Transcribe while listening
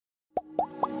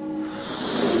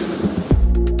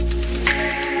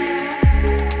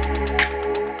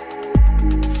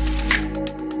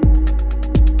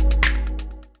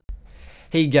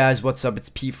Hey guys, what's up? It's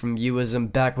Pete from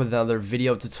Viewism back with another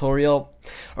video tutorial.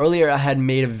 Earlier I had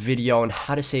made a video on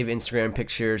how to save Instagram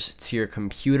pictures to your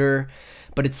computer,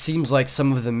 but it seems like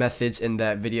some of the methods in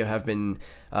that video have been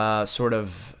sort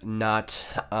of not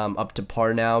up to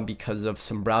par now because of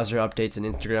some browser updates and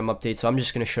Instagram updates. So I'm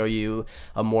just going to show you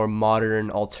a more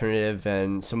modern alternative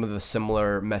and some of the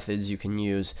similar methods you can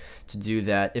use to do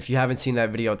that. If you haven't seen that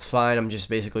video, it's fine. I'm just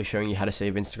basically showing you how to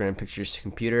save Instagram pictures to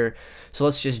computer. So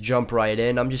let's just jump right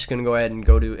in. I'm just going to go ahead and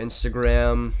go to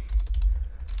Instagram.com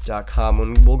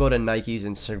and we'll go to Nike's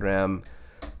Instagram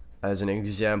as an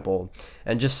example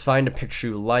and just find a picture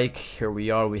you like. Here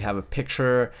we are, we have a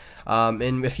picture,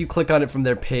 and if you click on it from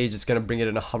their page, it's going to bring it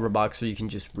in a hover box, so you can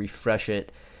just refresh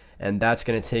it, and that's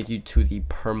going to take you to the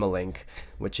permalink,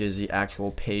 which is the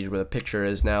actual page where the picture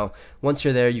is. Now once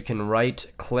you're there, you can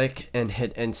right click and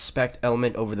hit inspect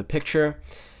element over the picture.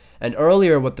 And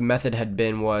earlier what the method had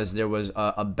been was there was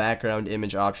a background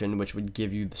image option which would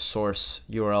give you the source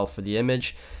URL for the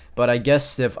image, but I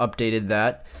guess they've updated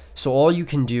that. So all you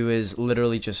can do is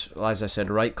literally just, as I said,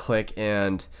 right click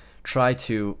and try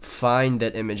to find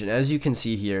that image. And as you can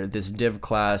see here, this div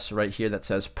class right here that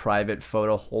says private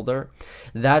photo holder,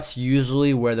 that's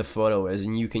usually where the photo is.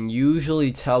 And you can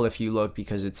usually tell if you look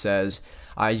because it says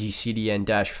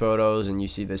IGCDN-photos and you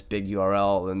see this big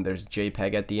URL and there's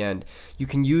JPEG at the end. You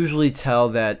can usually tell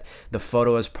that the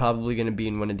photo is probably going to be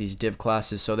in one of these div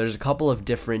classes. So there's a couple of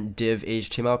different div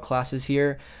HTML classes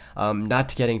here. Not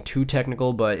to getting too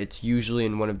technical, but it's usually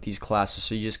in one of these classes,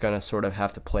 so you just gotta sort of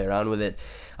have to play around with it.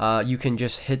 You can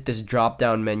just hit this drop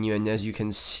down menu, and as you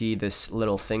can see, this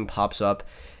little thing pops up,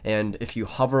 and if you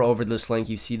hover over this link,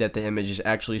 you see that the image is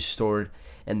actually stored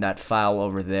in that file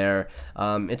over there.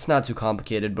 It's not too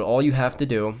complicated, but all you have to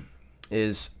do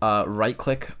is right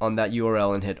click on that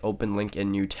URL and hit open link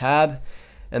in new tab,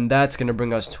 and that's going to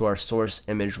bring us to our source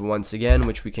image once again,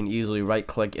 which we can easily right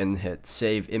click and hit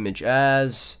save image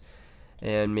as,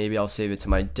 and maybe I'll save it to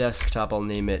my desktop. I'll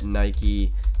name it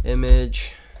Nike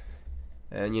image,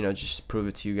 and just to prove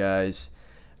it to you guys,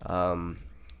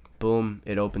 boom,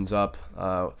 it opens up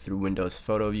through Windows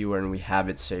Photo Viewer, and we have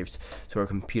it saved to our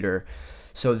computer.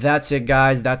 So that's it,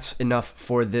 guys. That's enough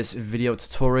for this video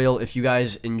tutorial. If you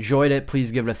guys enjoyed it,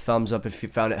 please give it a thumbs up. If you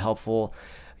found it helpful,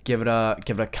 give it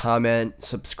a comment,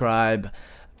 subscribe.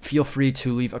 Feel free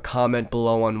to leave a comment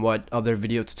below on what other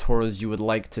video tutorials you would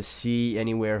like to see,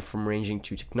 anywhere from ranging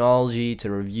to technology,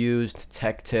 to reviews, to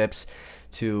tech tips,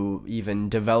 to even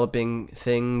developing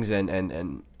things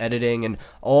and editing and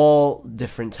all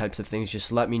different types of things.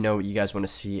 Just let me know what you guys want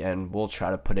to see and we'll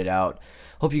try to put it out.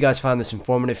 Hope you guys found this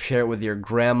informative. Share it with your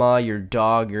grandma, your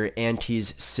dog, your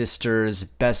auntie's sister's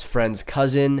best friend's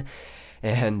cousin.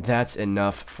 And that's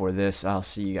enough for this. I'll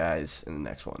see you guys in the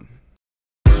next one.